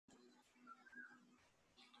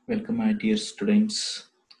Welcome, my dear students.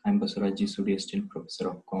 I'm Basuraji Sudi, Assistant Professor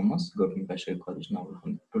of Commerce, Government Bachelor College,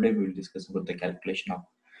 Navalund. Today, we will discuss about the calculation of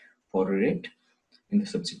forward rate in the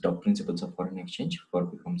subject of Principles of Foreign Exchange for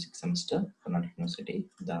BCom 6th semester, Karnataka University,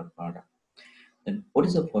 Dharwad. Then, what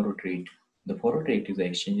is a forward rate? The forward rate is the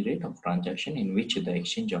exchange rate of transaction in which the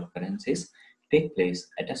exchange of currencies take place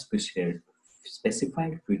at a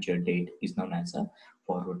specified future date is known as a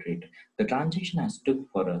forward rate. The transaction has took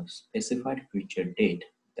for a specified future date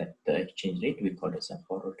that the exchange rate we call as a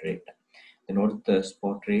forward rate. Then what is the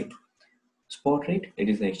spot rate? Spot rate, it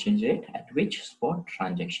is the exchange rate at which spot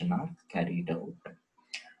transactions are carried out.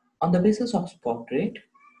 On the basis of spot rate,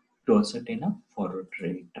 to ascertain a forward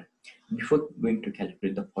rate. Before going to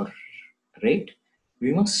calculate the forward rate,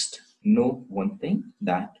 we must know one thing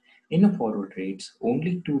that in a forward rates,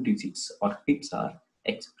 only two digits or pips are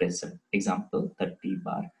expressed. Example 30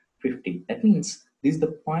 bar 50. That means these are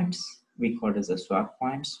the points we call as a swap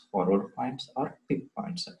points, forward points, or pip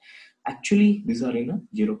points. Actually, these are in a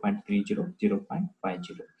 0.30,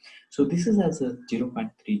 0.50. So this is as a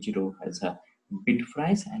 0.30 as a bid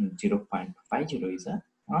price and 0.50 is a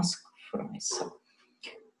ask price.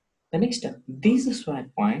 The next step, these swap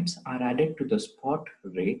points are added to the spot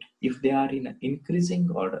rate if they are in an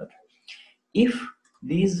increasing order. If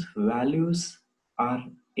these values are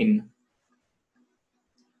in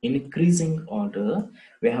increasing order,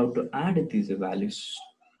 we have to add these values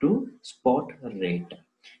to spot rate.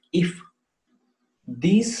 If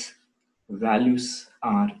these values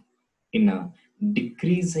are in a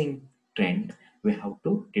decreasing trend, we have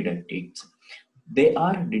to deduct it. They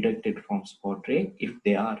are deducted from spot rate if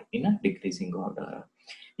they are in a decreasing order.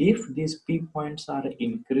 If these P points are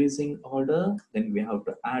increasing order, then we have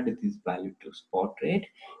to add this value to spot rate.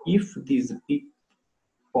 If these P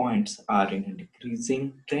points are in a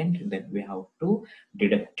decreasing trend, then we have to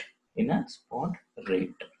deduct in a spot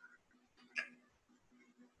rate.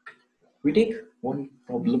 We take one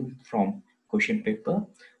problem from question paper.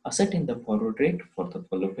 Ascertain the forward rate for the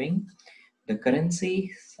following. The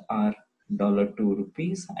currencies are $2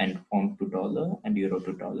 rupees and pound to dollar and euro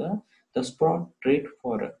to dollar. The spot rate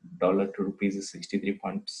for $2 rupees is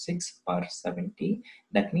 63.6 per 70.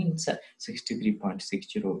 That means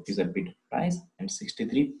 63.60 is a bid price and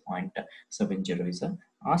 63.70 is a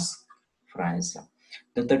ask price.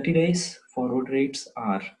 The 30 days forward rates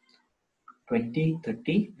are 20,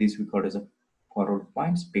 30, these we call as a forward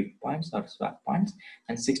points, big points or swap points,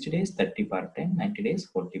 and 60 days 30 bar 10, 90 days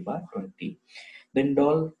 40 bar 20. Then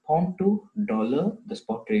pound to dollar, the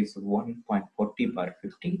spot rate is 1.40 bar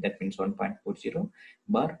 50, that means 1.40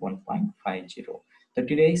 bar 1.50.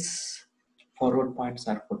 30 days forward points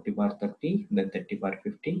are 40 bar 30, then 30 bar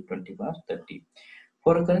 50, 20 bar 30.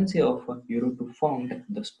 For a currency of euro to pound,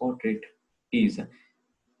 the spot rate is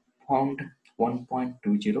pound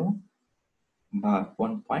 1.20 bar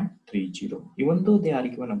 1.30. Even though they are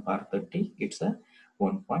given a bar 30, it's a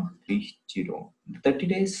 1.30. 30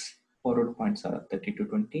 days forward points are 30 to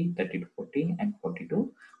 20, 30 to 40, and 40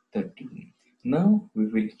 to 30. Now we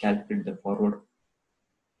will calculate the forward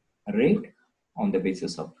rate on the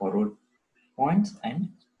basis of forward points and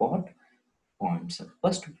spot points.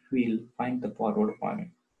 First, we'll find the forward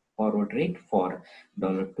rate for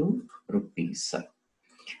 $2 rupees.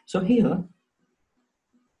 So here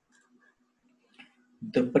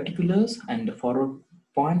the particulars and the forward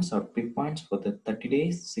points or big points for the 30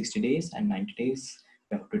 days, 60 days, and 90 days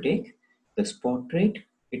we have to take. The spot rate,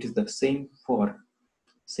 it is the same for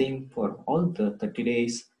all the 30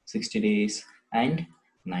 days, 60 days, and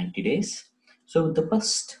 90 days. So the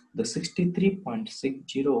first, the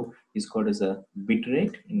 63.60 is called as a bid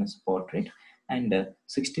rate in a spot rate, and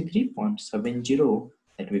 63.70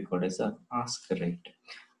 that we call as a ask rate.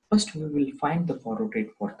 First, we will find the forward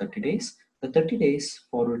rate for 30 days. The 30 days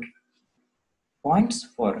forward points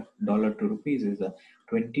for $2 rupees is a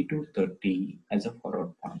 20 to 30 as a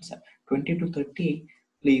forward points. 20 to 30,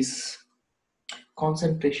 please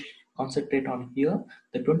concentrate on here.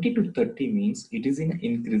 The 20 to 30 means it is in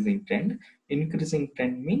increasing trend. Increasing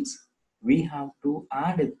trend means we have to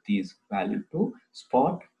add this value to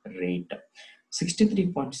spot rate.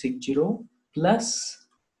 63.60 plus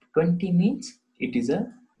 20 means it is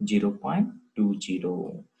a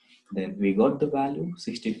 0.20. Then we got the value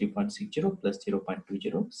 63.60 plus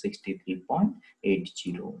 0.20,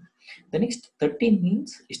 63.80. The next 30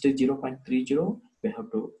 means it is 0.30. We have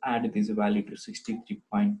to add this value to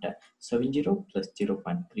 63.70 plus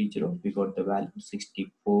 0.30. We got the value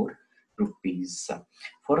 64 rupees.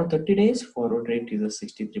 For a 30 days, forward rate is a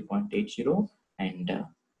 63.80 and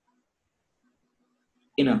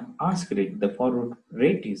in a ask rate, the forward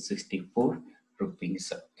rate is 64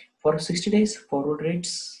 rupees. For 60 days forward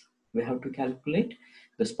rates, we have to calculate.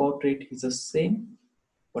 The spot rate is the same,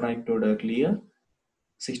 what I told earlier,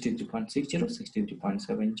 63.60,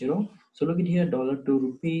 63.70. So look at here,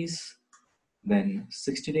 $2 then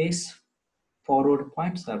 60 days forward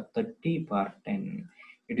points are 30 bar 10.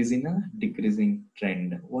 It is in a decreasing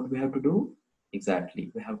trend. What we have to do?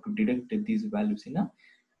 Exactly, we have to deduct these values in a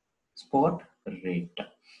spot rate.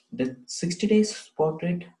 The 60 days spot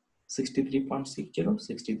rate 63.60,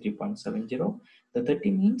 63.70. The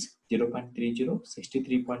 30 means 0.30,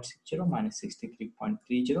 63.60 minus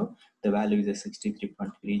 63.30. The value is a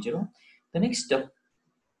 63.30. The next step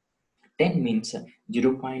 10 means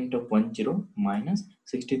 0.10 minus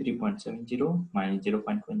 63.70 minus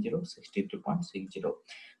 0.10, 63.60.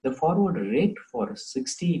 The forward rate for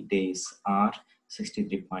 60 days are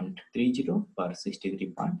 63.30 per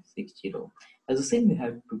 63.60. As the same, we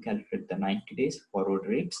have to calculate the 90 days forward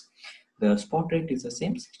rates. The spot rate is the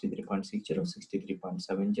same, 63.60,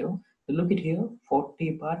 63.70. So look at here,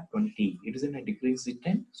 40 bar 20. It is in a decreasing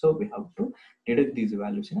trend, so we have to deduct these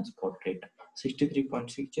values in a spot rate.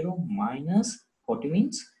 63.60 minus 40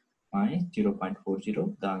 means minus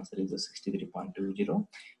 0.40. The answer is 63.20.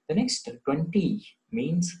 The next 20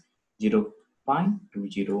 means 0.20.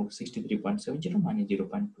 63.70 minus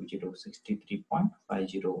 0.20,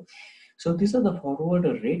 63.50. So these are the forward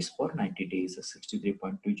rates for 90 days,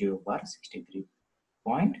 63.20 bar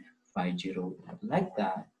 63.50. Like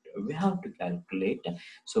that, we have to calculate.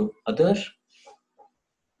 So other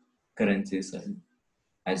currencies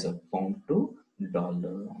as a pound to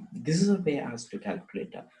dollar. This is a way as to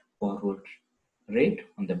calculate a forward rate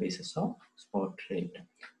on the basis of spot rate.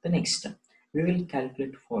 The next, we will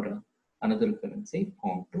calculate for another currency,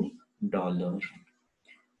 pound to dollar.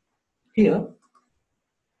 Here,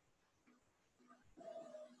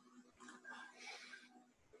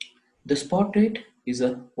 the spot rate is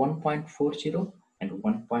a 1.40 and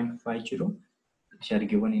 1.50, which are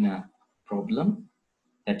given in a problem.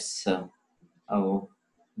 That's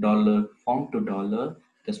dollar pound to dollar.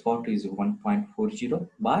 The spot is 1.40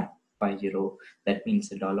 bar 50. That means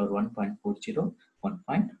dollar 1.40,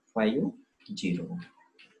 1.50.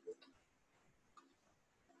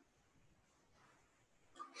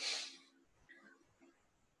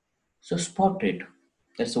 So spot rate,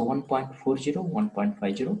 that's a 1.40,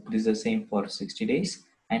 1.50. This is the same for 60 days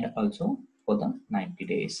and also for the 90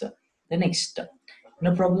 days. The next, in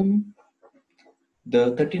a problem,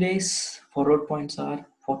 the 30 days forward points are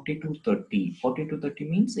 40 to 30. 40 to 30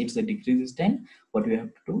 means it's a decreasing trend. What we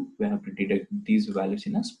have to do, we have to deduct these values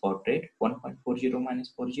in a spot rate. 1.40 minus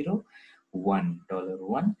 40,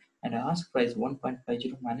 $1, and ask price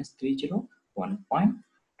 1.50 minus 30,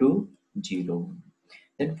 1.20.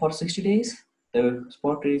 Then for 60 days, the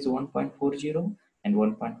spot rate is 1.40 and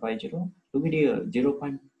 1.50. Look at here,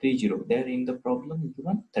 0.30. There in the problem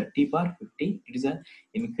given 30 bar 50. It is an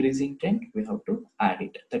increasing trend. We have to add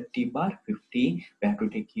it. 30 bar 50. We have to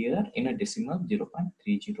take here in a decimal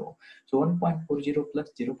 0.30. So 1.40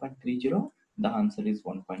 plus 0.30. The answer is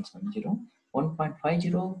 1.70.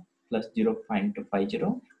 1.50 plus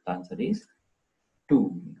 0.50. The answer is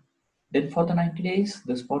 2. Then for the 90 days,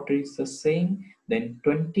 the spot rate is the same. Then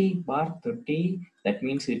 20 bar 30, that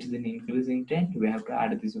means it is an increasing trend. We have to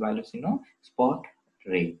add these values in a spot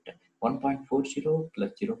rate. 1.40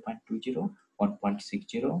 plus 0.20,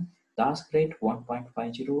 1.60. The ask rate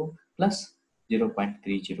 1.50 plus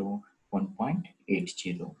 0.30,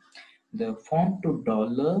 1.80. The pound to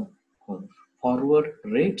dollar forward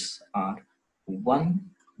rates are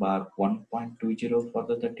 1 bar 1.20 for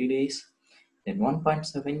the 30 days, then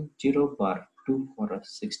 1.70 bar 2 for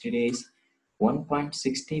 60 days,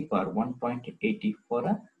 1.60 bar 1.80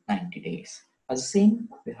 for 90 days. As same,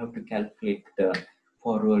 we have to calculate the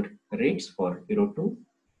forward rates for euro to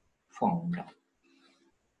pound.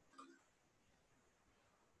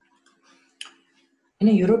 In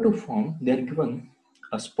a euro to pound, they are given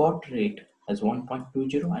a spot rate as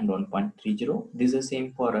 1.20 and 1.30. This is the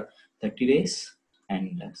same for 30 days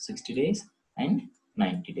and 60 days and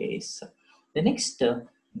 90 days. The next,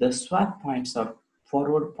 the swap points are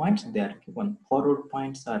forward points. They are given. Forward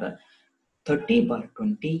points are 30 bar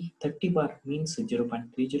 20. 30 bar means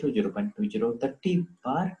 0.30, 0.20. 30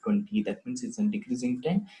 bar 20, that means it's a decreasing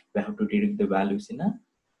trend. We have to deduct the values in a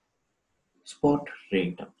spot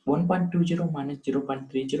rate. 1.20 minus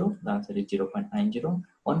 0.30, the answer is 0.90.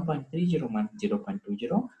 1.30 minus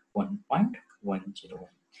 0.20, 1.10.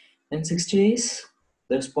 Then 60 days,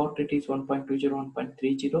 the spot rate is 1.20,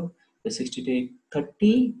 1.30. The 60 day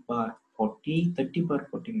 30 bar 40, 30 bar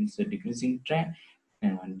 40 means a decreasing trend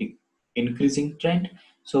and increasing trend.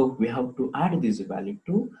 So we have to add this value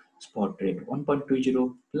to spot rate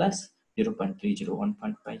 1.20 plus 0.30,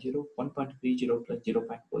 1.50, 1.30 plus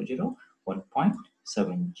 0.40,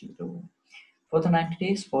 1.70. For the 90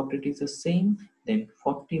 days, spot rate is the same. Then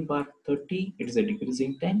 40 bar 30, it is a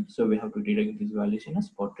decreasing time. So we have to deduct this valuation as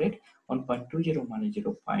spot rate 1.20 minus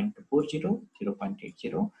 0.40,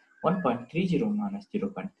 0.80, 1.30 minus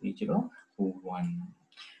 0.30, 1.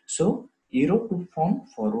 So euro to pound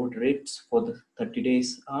forward rates for the 30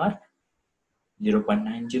 days are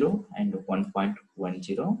 0.90 and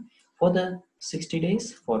 1.10. For the 60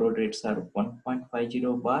 days, forward rates are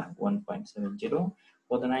 1.50 bar 1.70.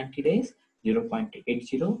 For the 90 days,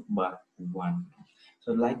 0.80 bar 1.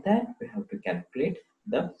 So like that, we have to calculate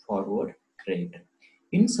the forward rate.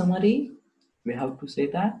 In summary, we have to say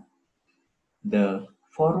that the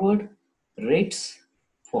rates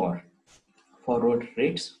for forward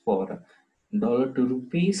rates for dollar to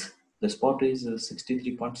rupees. The spot is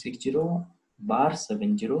 63.60 bar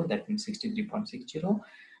 70. That means 63.60,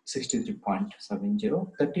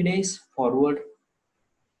 63.70. 30 days forward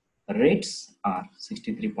rates are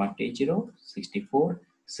 63.80, 64.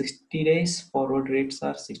 60 days forward rates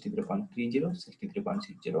are 63.30,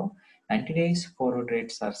 63.60. 90 days forward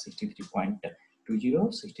rates are 63.20,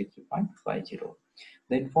 63.50.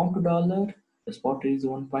 Then pound to dollar, the spot rate is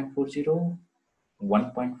 1.40,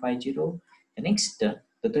 1.50. The next, the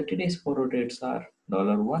 30 days forward rates are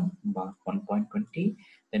 $1 bar 1.20,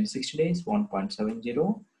 then 60 days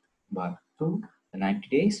 1.70 bar 2, the 90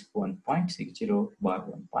 days 1.60 bar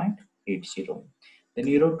 1.80. Then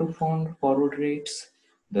euro to pound forward rates,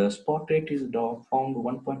 the spot rate is found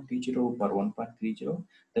 1.30 bar 1.30.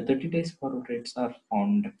 The 30 days forward rates are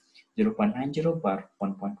found 0.90 bar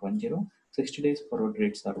 1.10. 60 days forward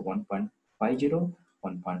rates are 1.50,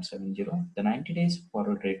 1.70. The 90 days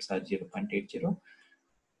forward rates are 0.80,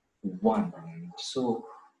 1. So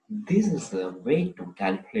this is a way to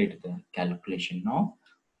calculate the calculation of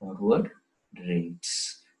forward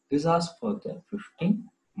rates. This is for the 15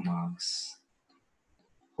 marks.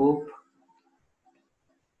 Hope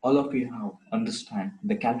all of you have understand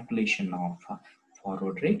the calculation of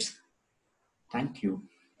forward rates. Thank you.